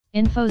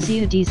Info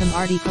zu diesem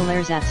Artikel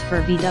Ersatz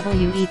für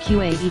VW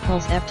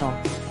equals EFTEL.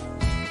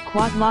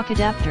 Quad lock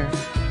adapter,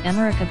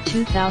 M.I.C of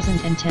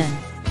 2010,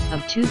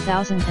 of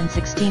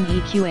 2016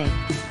 EQA,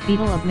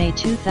 Beetle of May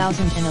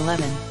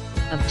 2011,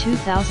 of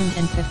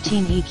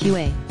 2015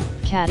 EQA,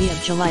 Caddy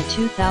of July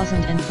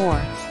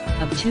 2004,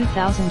 of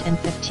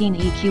 2015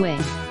 EQA,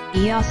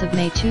 EOS of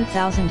May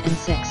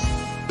 2006,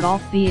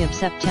 Golf V of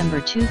September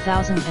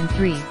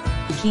 2003,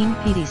 Keen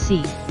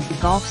PDC,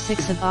 Golf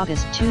 6 of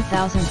August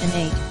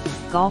 2008,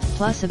 Golf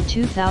Plus of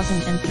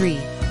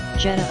 2003,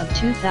 Jetta of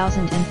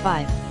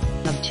 2005,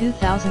 of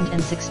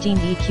 2016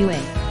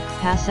 EQA,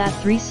 Passat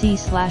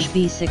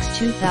 3C/B6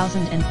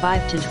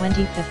 2005 to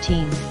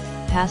 2015,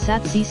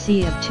 Passat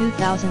CC of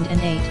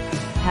 2008,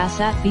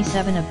 Passat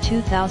B7 of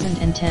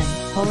 2010,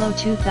 Polo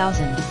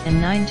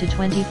 2009 to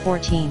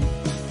 2014,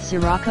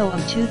 Sirocco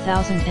of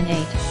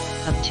 2008,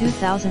 of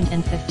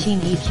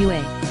 2015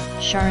 EQA,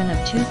 Charon of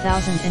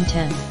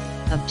 2010,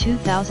 of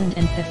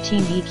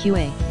 2015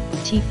 EQA,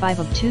 T5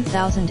 of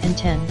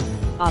 2010,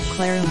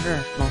 Obklarum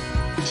Erfel,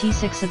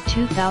 T6 of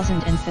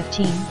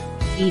 2015,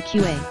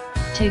 EQA,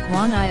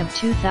 Tiguan I of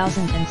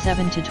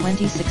 2007 to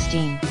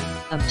 2016,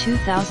 of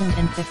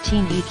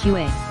 2015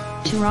 EQA,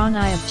 touran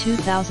I of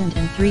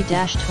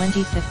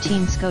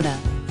 2003-2015 Skoda,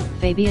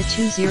 Fabia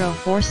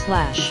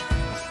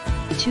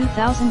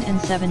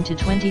 204/2007 to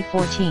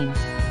 2014,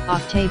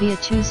 Octavia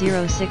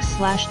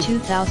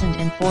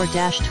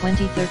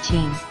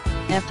 206/2004-2013,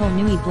 EFTEL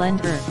Nui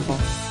Blend Erfel,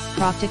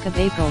 Proctic of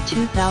April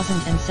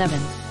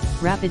 2007,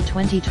 Rapid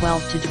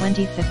 2012 to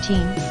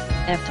 2015,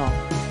 EFTEL.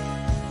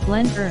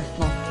 Blend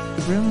Erfel,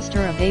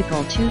 Roomster of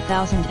April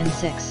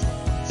 2006,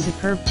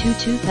 Superb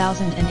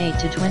 2008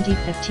 to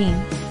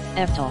 2015,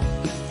 EFTEL.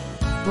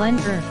 Blend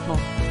Erfel,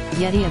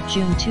 Yeti of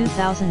June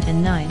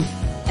 2009,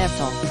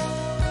 EFTEL.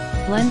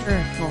 Blend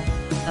Erfel,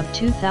 of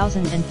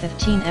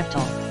 2015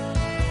 EFTEL.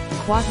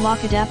 Quad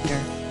lock adapter,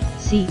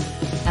 C,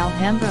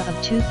 Alhambra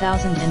of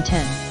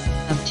 2010,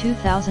 of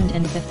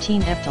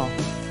 2015 EFTEL.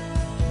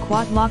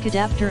 Quad lock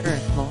adapter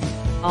Erfel,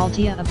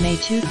 Altia of May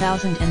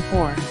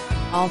 2004,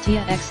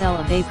 Altia XL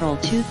of April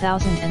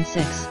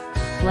 2006,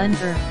 Blend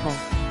Erfel,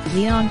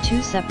 Leon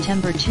 2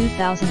 September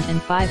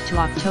 2005 to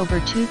October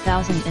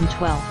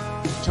 2012,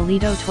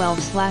 Toledo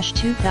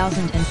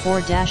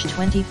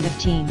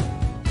 12/2004-2015,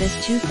 this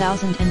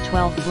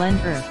 2012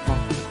 Blend Erfel.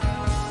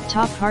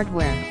 Top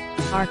hardware,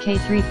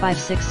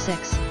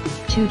 RK3566,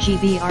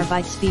 2GB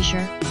AV8V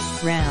Speicher,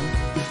 RAM,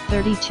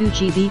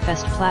 32GB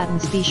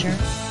Festplattenspeicher,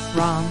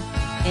 ROM,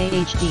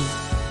 AHD,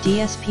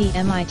 DSP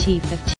M.I.C 15.